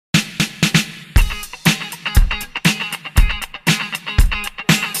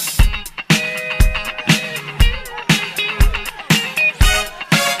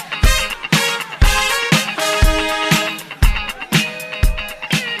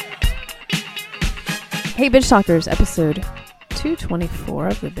Hey, Bitch Talkers, episode 224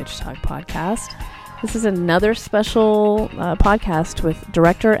 of the Bitch Talk podcast. This is another special podcast with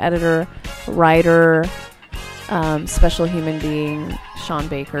director, editor, writer, special human being, Sean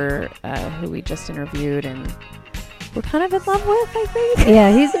Baker, who we just interviewed and we're kind of in love with, I think.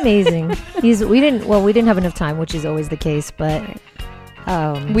 Yeah, he's amazing. We didn't have enough time, which is always the case, but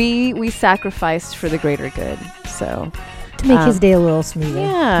we sacrificed for the greater good, so to make his day a little smoother.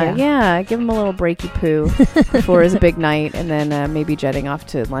 Yeah. Give him a little breaky poo before his big night, and then maybe jetting off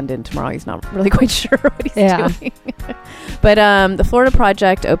to London tomorrow. He's not really quite sure what he's doing. But the Florida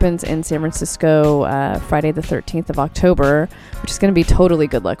Project opens in San Francisco Friday the 13th of October, which is going to be totally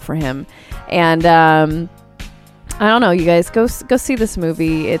good luck for him. And I don't know, you guys, go see this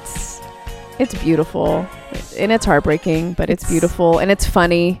movie. It's beautiful, and it's heartbreaking, but it's beautiful, and it's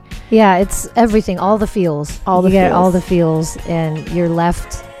funny. Yeah, it's everything, all the feels. You get all the feels, and you're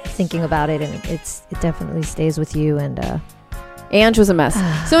left thinking about it, and it definitely stays with you. And Ange was a mess.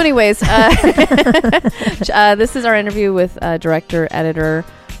 So anyways, this is our interview with director, editor,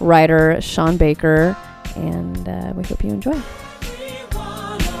 writer Sean Baker, and we hope you enjoy.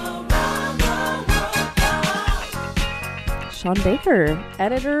 Sean Baker,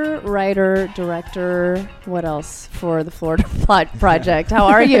 editor, writer, director, what else for the Florida Project? How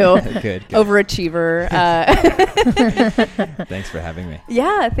are you? Good. Overachiever. Thanks for having me.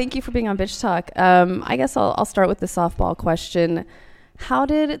 Yeah, thank you for being on Bitch Talk. I guess I'll start with the softball question. How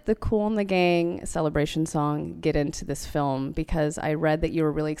did the Kool and the Gang celebration song get into this film? Because I read that you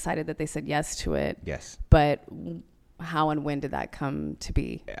were really excited that they said yes to it. Yes. But how and when did that come to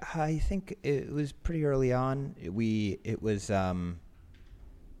be? I think it was pretty early on. It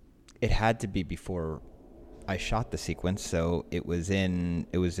had to be before I shot the sequence, so it was in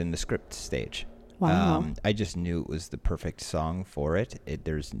the script stage. Wow. I just knew it was the perfect song for it.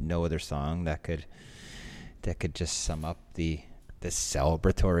 There's no other song that could just sum up the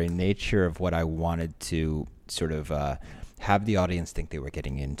celebratory nature of what I wanted to sort of have the audience think they were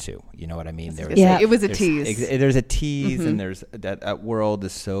getting into. You know what I mean? It was a tease. There's a tease, Mm-hmm. and there's that world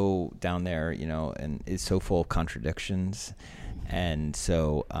is so down there, you know, and is so full of contradictions, and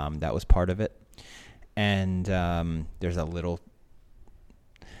so that was part of it. And there's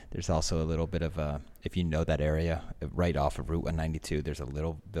also a little bit of if you know that area right off of Route 192, there's a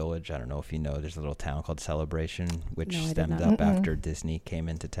little village. I don't know if you know. There's a little town called Celebration, which stemmed up after Disney came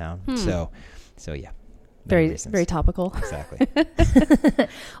into town. So yeah. Very topical. Exactly.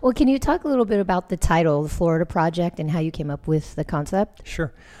 Well, can you talk a little bit about the title, the Florida Project, and how you came up with the concept?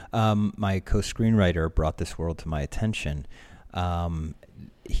 Sure. My co-screenwriter brought this world to my attention.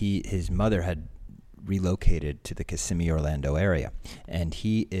 His mother had relocated to the Kissimmee, Orlando area, and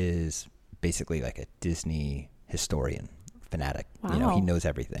he is basically like a Disney historian, fanatic. Wow. You know, he knows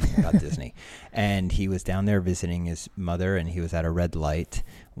everything about Disney. And he was down there visiting his mother, and he was at a red light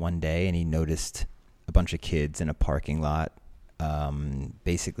one day, and he noticed a bunch of kids in a parking lot,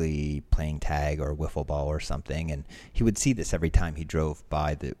 basically playing tag or wiffle ball or something. And he would see this every time he drove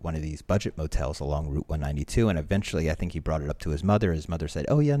by one of these budget motels along Route 192. And eventually, I think he brought it up to his mother. His mother said,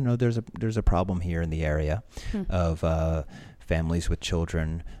 "Oh yeah, no, there's a problem here in the area of families with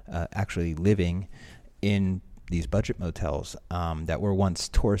children actually living in these budget motels that were once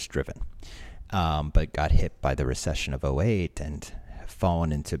tourist driven, but got hit by the recession of '08 and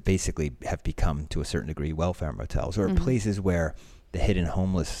fallen into basically have become to a certain degree welfare motels or places where the hidden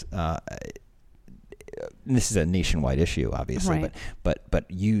homeless this is a nationwide issue obviously, right.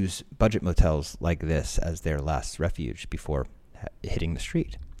 but use budget motels like this as their last refuge before hitting the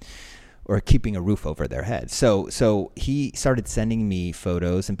street or keeping a roof over their head. So he started sending me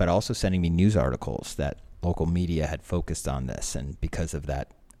photos but also sending me news articles that local media had focused on this, and because of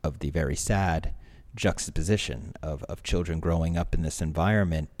that, of the very sad juxtaposition of children growing up in this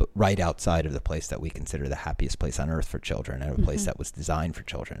environment, but right outside of the place that we consider the happiest place on earth for children, and a place that was designed for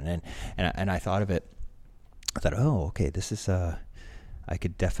children. And I thought of it. I thought, oh, okay, this is I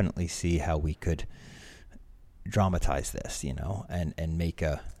could definitely see how we could dramatize this, you know, and make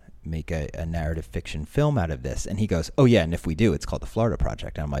a narrative fiction film out of this. And he goes, oh yeah, and if we do, it's called the Florida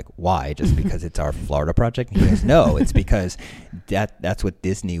Project. And I'm like, why? Just because it's our Florida Project? And he goes, no, it's because that's what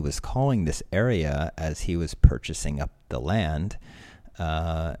Disney was calling this area as he was purchasing up the land,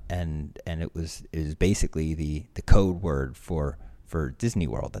 and it was basically the code word for Disney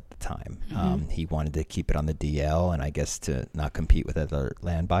World at the time. He wanted to keep it on the DL, and I guess to not compete with other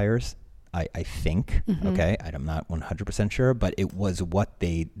land buyers. I think, okay, I'm not 100% sure, but it was what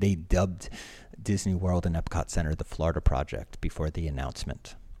they dubbed Disney World and Epcot Center the Florida Project before the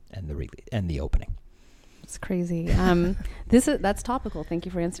announcement and the opening. That's crazy. That's topical. Thank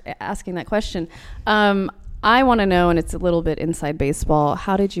you for asking that question. I want to know, and it's a little bit inside baseball,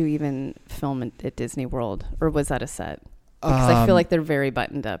 how did you even film at Disney World? Or was that a set? Because I feel like they're very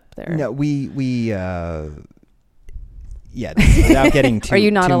buttoned up there. No, without getting too, Are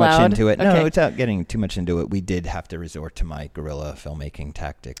you not too allowed? much into it. Okay. No, without getting too much into it, we did have to resort to my guerrilla filmmaking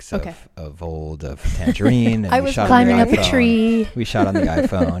tactics of old, of Tangerine. And I was climbing up a tree. We shot on the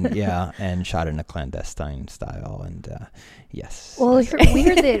iPhone, and shot in a clandestine style. And yes. Well, we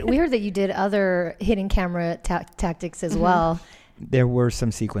heard that you did other hidden camera tactics as well. There were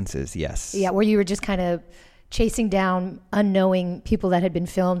some sequences, yes. Yeah, where you were just kind of chasing down unknowing people that had been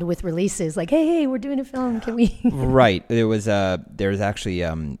filmed with releases, like, hey, we're doing a film, can we? Right. There's actually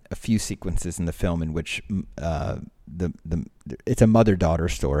a few sequences in the film in which it's a mother-daughter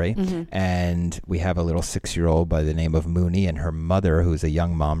story, and we have a little 6-year-old by the name of Mooney, and her mother, who's a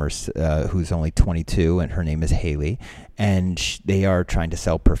young mom who's only 22, and her name is Haley, and they are trying to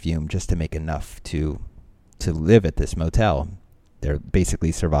sell perfume just to make enough to live at this motel. They're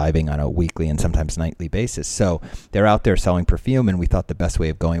basically surviving on a weekly and sometimes nightly basis. So they're out there selling perfume, and we thought the best way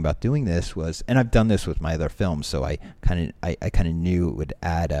of going about doing this was, and I've done this with my other films, so I kind of knew it would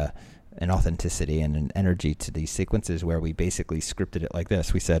add an authenticity and an energy to these sequences, where we basically scripted it like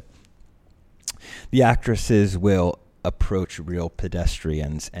this. We said, the actresses will approach real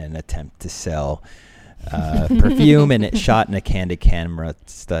pedestrians and attempt to sell perfume, and it's shot in a candid camera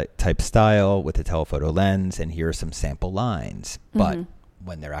type style with a telephoto lens, and here are some sample lines. But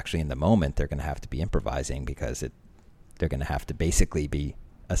when they're actually in the moment, they're going to have to be improvising, because they're going to have to basically be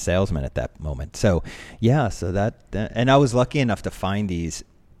a salesman at that moment. So and I was lucky enough to find these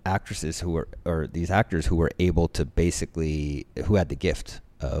actors who were able to who had the gift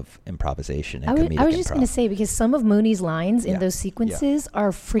of improvisation and comedic I was just going to say, because some of Mooney's lines in those sequences are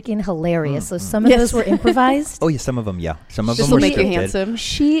freaking hilarious. So some of those were improvised. Oh yeah, some of them, yeah. Some of them were make scripted. You handsome.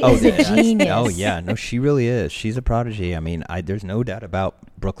 She is a genius. Oh yeah, no, she really is. She's a prodigy. I mean, there's no doubt about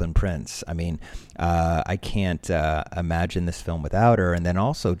Brooklyn Prince. I mean, I can't imagine this film without her. And then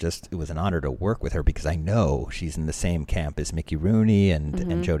also, it was an honor to work with her, because I know she's in the same camp as Mickey Rooney and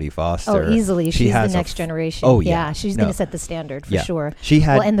Jodie Foster. Oh, easily. She's the next generation. Oh yeah, she's going to set the standard for sure.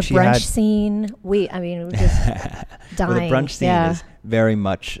 And the brunch scene, we were just dying. Well, the brunch scene is very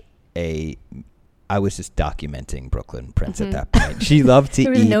much I was just documenting Brooklyn Prince at that point. She loved to eat.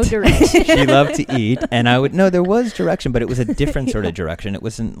 There was no direction. She loved to eat, and there was direction, but it was a different sort of direction. It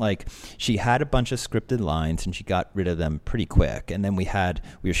wasn't like she had a bunch of scripted lines, and she got rid of them pretty quick. And then we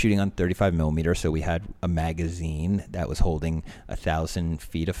were shooting on 35 millimeter, so we had a magazine that was holding 1,000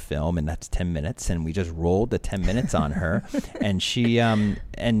 feet of film, and that's 10 minutes, and we just rolled the 10 minutes on her, and she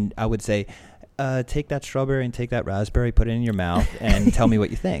and I would say, take that strawberry and take that raspberry, put it in your mouth, and tell me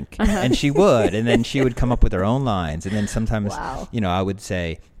what you think. And she would, and then she would come up with her own lines. And then sometimes, I would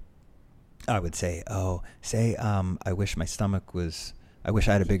say, I wish I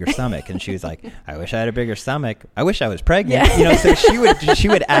had a bigger stomach. And she was like, I wish I had a bigger stomach. I wish I was pregnant. Yeah. So she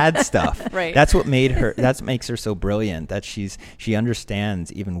would add stuff. Right. That's what makes her so brilliant, that she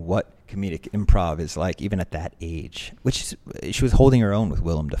understands even what comedic improv is like, even at that age, which she was holding her own with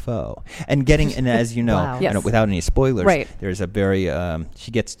Willem Dafoe and as you know, wow. Yes. Without any spoilers, right. There's a very,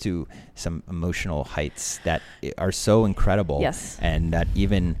 she gets to some emotional heights that are so incredible. Yes. And that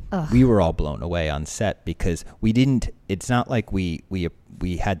even we were all blown away on set, because it's not like we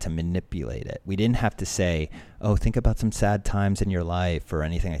had to manipulate it. We didn't have to say, oh, think about some sad times in your life or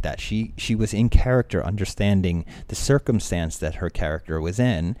anything like that. She was in character, understanding the circumstance that her character was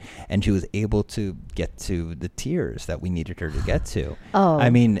in, and she was able to get to the tears that we needed her to get to. Oh,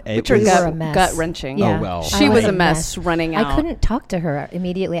 I mean, which was gut wrenching. Yeah. Oh well, she was a mess running out. I couldn't talk to her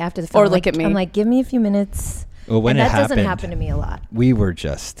immediately after the film. Or look at me. I'm like, give me a few minutes. Well, when and it that doesn't happened, happen to me a lot. We were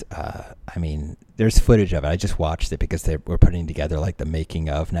just, there's footage of it. I just watched it because we're putting together like the making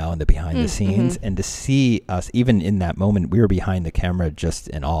of now and the behind the scenes. And to see us, even in that moment, we were behind the camera just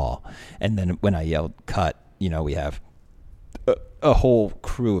in awe. And then when I yelled cut, we have a whole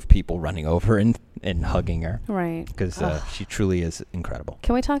crew of people running over and hugging her. Right. Because she truly is incredible.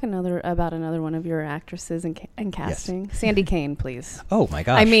 Can we talk about another one of your actresses and casting? Yes. Sandy Kane, please. Oh, my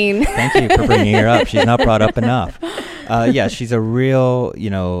gosh. I mean. Thank you for bringing her up. She's not brought up enough. She's a real,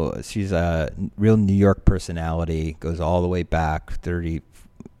 she's a real New York personality, goes all the way back 30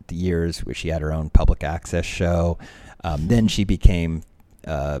 years, where she had her own public access show. Then she became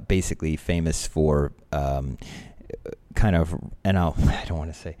basically famous for kind of, and I don't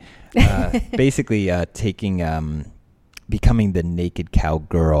want to say, basically taking becoming the naked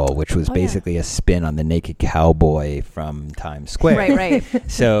cowgirl, which was basically a spin on the naked cowboy from Times Square. Right.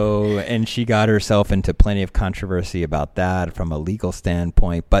 So, and she got herself into plenty of controversy about that from a legal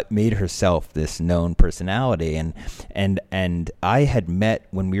standpoint, but made herself this known personality. And I had met,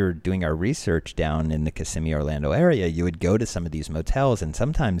 when we were doing our research down in the Kissimmee, Orlando area, you would go to some of these motels, and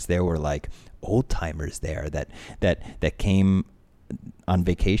sometimes there were like old timers there that came on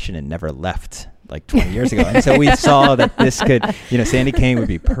vacation and never left, like 20 years ago. And so we saw that this could, Sandy Kane would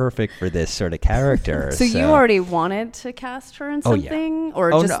be perfect for this sort of character. So you already wanted to cast her in something?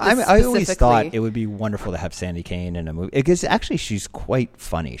 Or just I always thought it would be wonderful to have Sandy Kane in a movie, because actually she's quite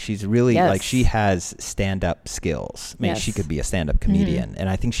funny. She's really like, she has stand-up skills. I mean, she could be a stand-up comedian, and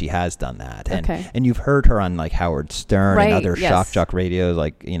I think she has done that. And you've heard her on like Howard Stern and other shock jock radios,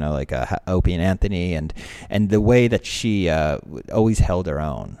 like Opie and Anthony, and the way that she always held her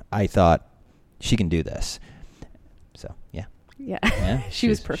own. I thought, she can do this. So, yeah. She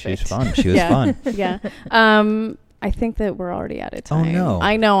was perfect. She was fun. She was fun. Yeah. I think that we're already out of time. Oh, no.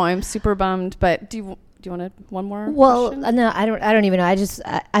 I know. I'm super bummed, but do you want one more? Well, question? no, I don't even know.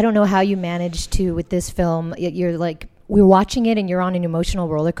 I don't know how you managed to, with this film. You're like, we're watching it and you're on an emotional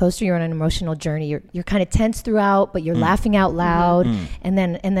roller coaster. You're on an emotional journey. You're kind of tense throughout, but you're laughing out loud, and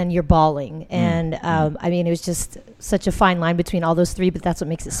then you're bawling. And I mean, it was just such a fine line between all those three, but that's what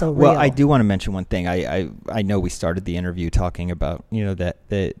makes it so real. Well, I do want to mention one thing. I know we started the interview talking about that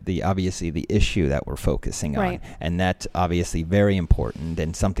the obviously the issue that we're focusing on, and that's obviously very important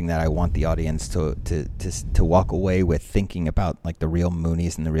and something that I want the audience to walk away with, thinking about like the real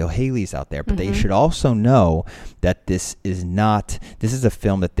Moonies and the real Haleys out there. But they should also know that this is a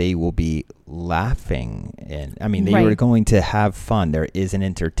film that they will be laughing in. I mean, they were going to have fun. There is an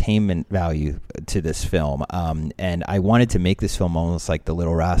entertainment value to this film, and I wanted to make this film almost like The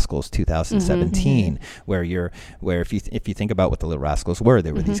Little Rascals 2017, where if you think about what The Little Rascals were,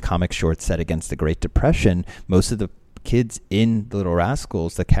 they were these comic shorts set against the Great Depression. Most of the kids in The Little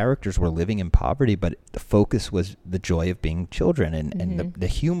Rascals, the characters were living in poverty, but the focus was the joy of being children and the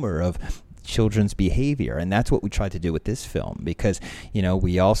humor of children's behavior. And that's what we tried to do with this film, because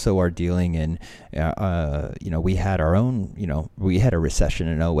we also are dealing in we had our own we had a recession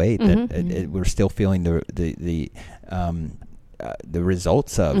in 2008 that we're still feeling the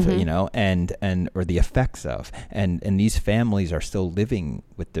results of, or the effects of, and these families are still living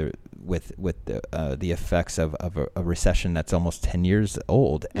with the effects of a recession that's almost 10 years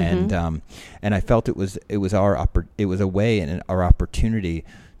old, and I felt it was a way and our opportunity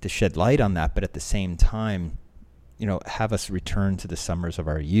to shed light on that, but at the same time, have us return to the summers of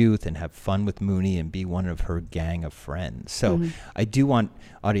our youth and have fun with Mooney and be one of her gang of friends. So I do want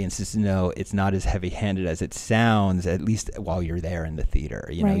audiences to know it's not as heavy-handed as it sounds, at least while you're there in the theater.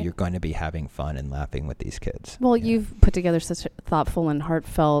 You're going to be having fun and laughing with these kids. Well, you've put together such a thoughtful and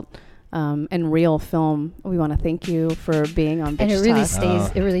heartfelt and real film. We want to thank you for being on Bitch And it really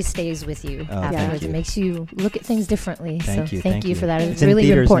Talk. it really stays with you afterwards. It makes you look at things differently. Thank you for that. It's in really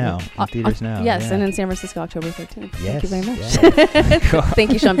theaters important. Now. In theaters now. Yes, and in San Francisco, October 13th. Yes, thank you very much. Cool.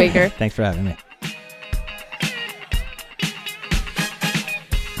 Thank you, Sean Baker. Thanks for having me.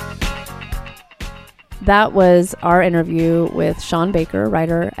 That was our interview with Sean Baker,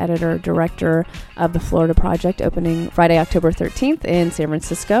 writer, editor, director of The Florida Project, opening Friday, October 13th in San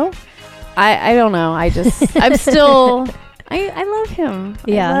Francisco. I don't know. I'm still... I love him.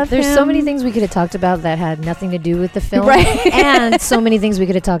 Yeah, there's so many things we could have talked about that had nothing to do with the film, and so many things we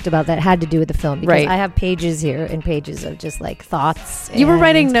could have talked about that had to do with the film. Because right. I have pages here and pages of just like thoughts. You were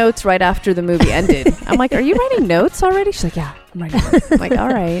writing notes right after the movie ended. I'm like, "Are you writing notes already?" She's like, "Yeah, I'm writing notes." I'm like, "All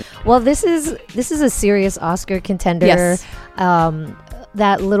right." Well, this is a serious Oscar contender. Yes.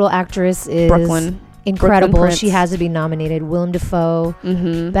 That little actress is incredible. Brooklyn She has to be nominated. Willem Dafoe,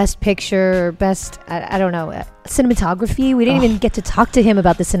 Best Picture, Best I don't know, cinematography. We didn't even get to talk to him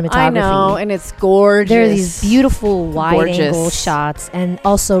about the cinematography. I know, and it's gorgeous. There are these beautiful wide-angle shots, and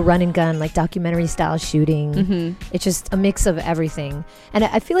also run and gun, like documentary-style shooting. It's just a mix of everything, and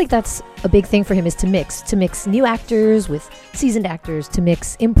I feel like that's a big thing for him, is to mix new actors with seasoned actors, to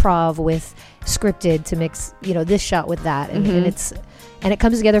mix improv with scripted, to mix this shot with that, and it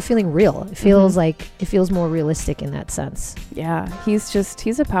comes together feeling real. It feels like it feels more realistic in that sense. Yeah,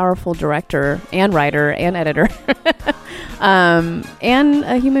 he's a powerful director and writer and editor, and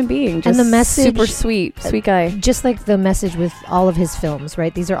a human being. Just and the message, super sweet guy. Just like the message with all of his films,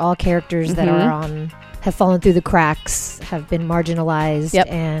 right? These are all characters that have fallen through the cracks, have been marginalized,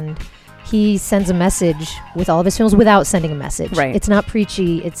 and he sends a message with all of his films without sending a message. Right. It's not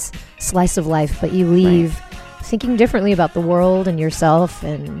preachy. It's slice of life, but you leave thinking differently about the world and yourself,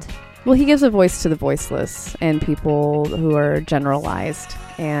 and Well, he gives a voice to the voiceless and people who are generalized.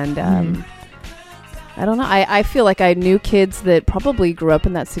 And I don't know. I feel like I knew kids that probably grew up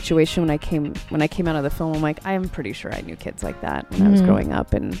in that situation when I came out of the film. I'm like, I'm pretty sure I knew kids like that when I was growing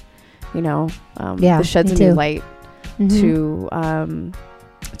up, and this sheds a new light to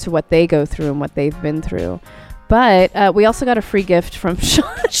what they go through and what they've been through. But we also got a free gift from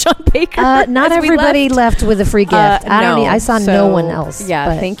Sean Baker. Not everybody left with a free gift. I saw no one else.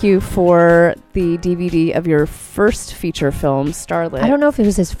 Yeah, thank you for the DVD of your first feature film, Starlit. I don't know if it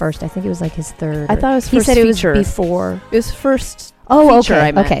was his first. I think it was like his third. I thought it was first feature. He feature. said it was before. It was first feature, okay.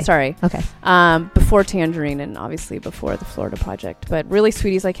 I meant. Okay. Sorry. Okay. Before Tangerine and obviously before the Florida Project. But really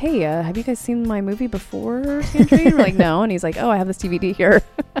sweet. He's like, hey, have you guys seen my movie before Tangerine? We're like, no. And he's like, oh, I have this DVD here.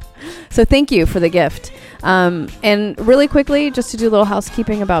 So thank you for the gift. And really quickly, just to do a little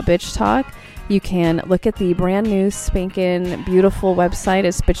housekeeping about Bitch Talk, you can look at the brand new spanking beautiful website.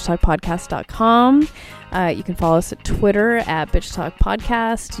 It's bitchtalkpodcast.com. You can follow us at Twitter at Bitch Talk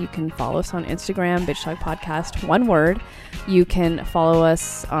Podcast. You can follow us on Instagram, Bitch Talk Podcast, one word. You can follow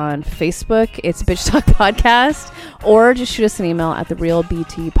us on Facebook. It's Bitch Talk Podcast. Or just shoot us an email at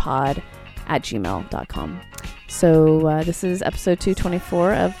therealbtpod@gmail.com. So this is episode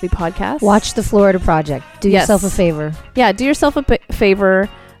 224 of the podcast. Watch the Florida Project. Do yourself a favor. Yeah, do yourself a favor.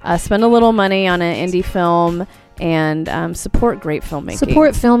 Spend a little money on an indie film and support great filmmaking.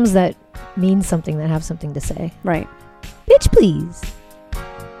 Support films that mean something, that have something to say. Right. Bitch, please.